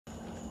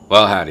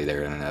Well, howdy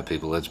there, Internet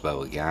people. It's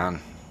Bo again.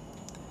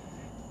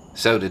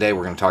 So today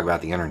we're going to talk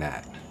about the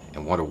Internet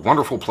and what a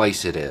wonderful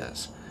place it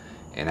is,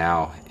 and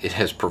how it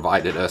has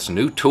provided us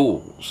new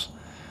tools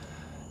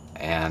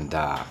and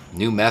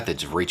new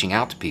methods of reaching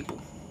out to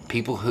people.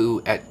 People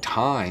who at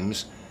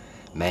times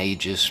may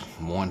just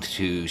want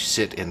to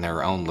sit in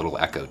their own little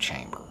echo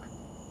chamber.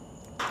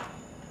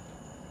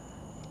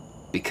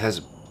 Because,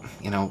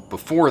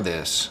 before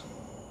this,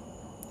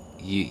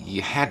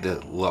 you had to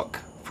look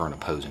for an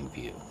opposing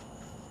view.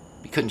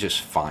 You couldn't just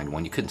find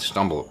one. You couldn't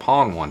stumble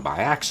upon one by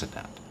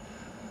accident.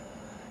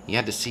 You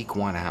had to seek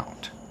one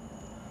out.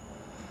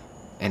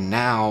 And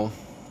now,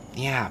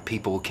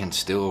 people can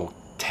still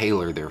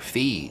tailor their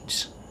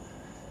feeds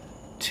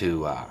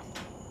to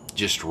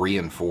just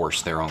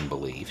reinforce their own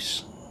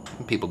beliefs.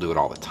 And people do it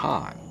all the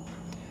time.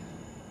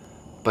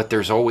 But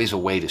there's always a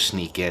way to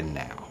sneak in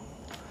now.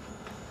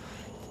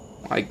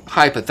 Like,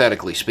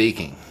 hypothetically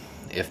speaking,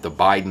 if the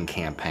Biden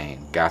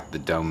campaign got the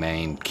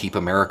domain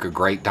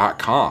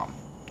keepamericagreat.com,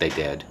 they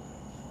did.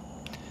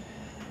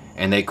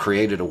 And they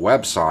created a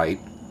website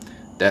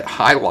that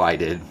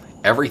highlighted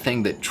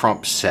everything that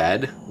Trump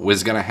said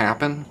was going to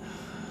happen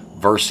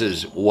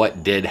versus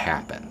what did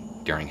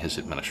happen during his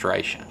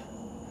administration.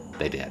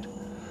 They did.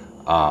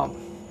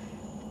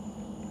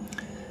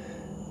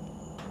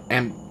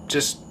 And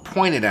just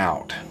pointed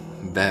out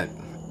that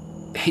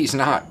he's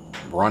not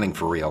running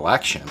for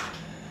re-election.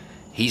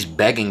 He's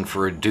begging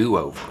for a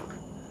do-over.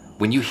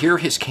 When you hear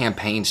his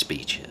campaign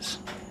speeches,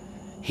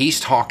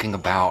 he's talking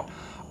about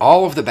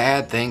all of the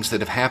bad things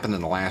that have happened in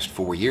the last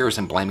 4 years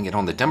and blaming it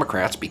on the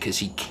Democrats because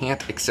he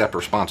can't accept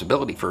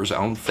responsibility for his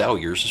own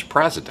failures as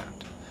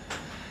president.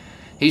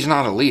 He's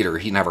not a leader.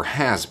 He never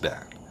has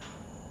been.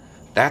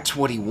 That's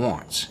what he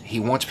wants. He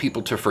wants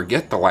people to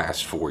forget the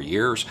last 4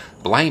 years,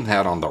 blame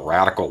that on the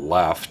radical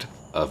left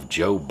of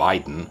Joe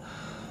Biden,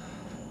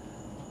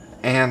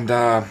 and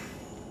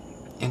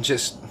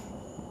just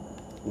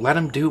let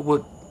him do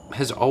what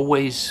has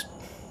always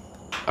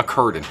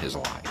occurred in his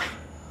life.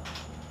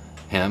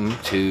 Him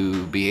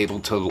to be able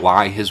to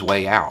lie his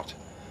way out.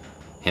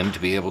 Him to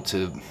be able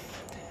to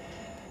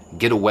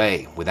get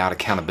away without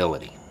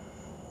accountability.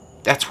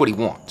 That's what he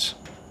wants.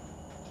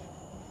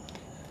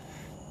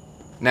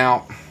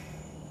 Now,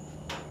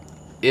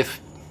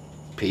 if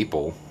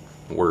people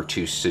were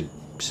to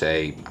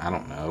say,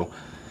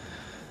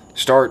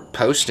 start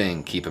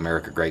posting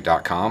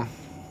keepamericagreat.com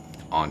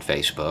on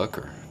Facebook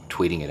or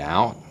tweeting it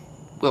out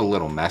with a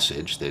little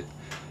message that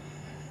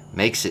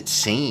makes it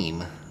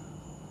seem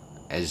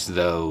as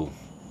though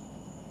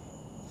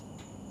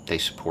they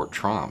support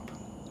Trump.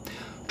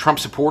 Trump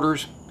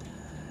supporters,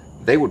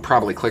 they would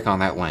probably click on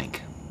that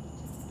link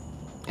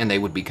and they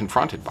would be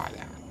confronted by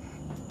that.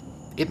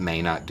 It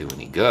may not do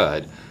any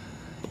good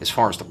as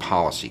far as the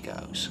policy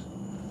goes,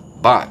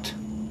 but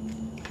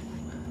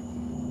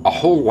a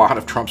whole lot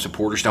of Trump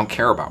supporters don't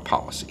care about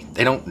policy.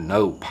 They don't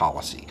know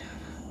policy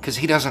because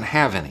he doesn't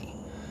have any.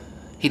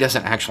 He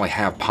doesn't actually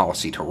have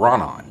policy to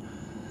run on.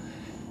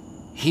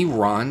 He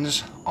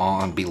runs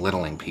on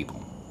belittling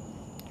people,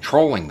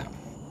 trolling them,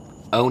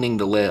 owning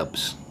the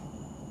libs.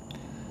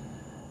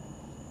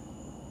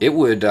 It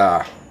would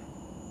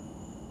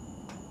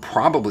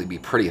probably be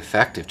pretty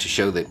effective to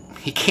show that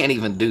he can't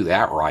even do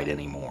that right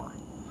anymore.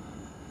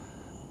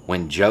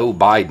 When Joe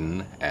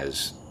Biden,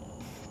 as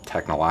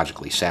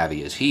technologically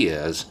savvy as he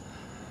is,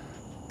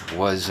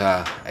 was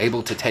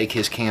able to take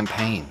his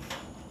campaign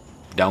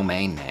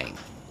domain name.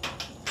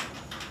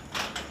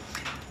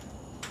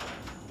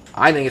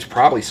 I think it's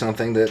probably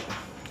something that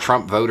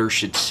Trump voters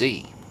should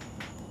see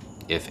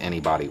if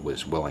anybody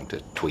was willing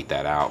to tweet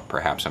that out,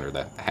 perhaps under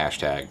the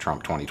hashtag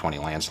Trump 2020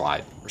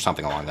 landslide or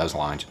something along those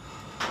lines.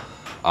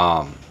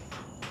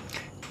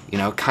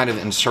 Kind of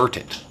insert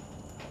it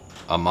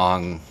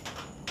among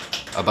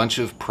a bunch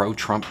of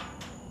pro-Trump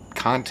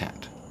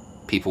content.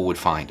 People would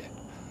find it.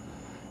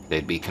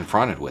 They'd be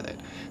confronted with it.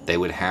 They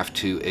would have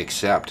to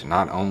accept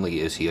not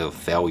only is he a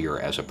failure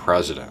as a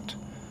president,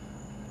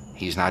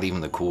 he's not even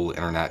the cool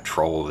internet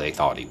troll they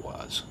thought he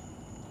was.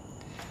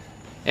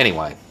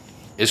 Anyway,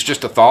 it's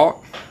just a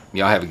thought.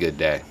 Y'all have a good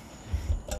day.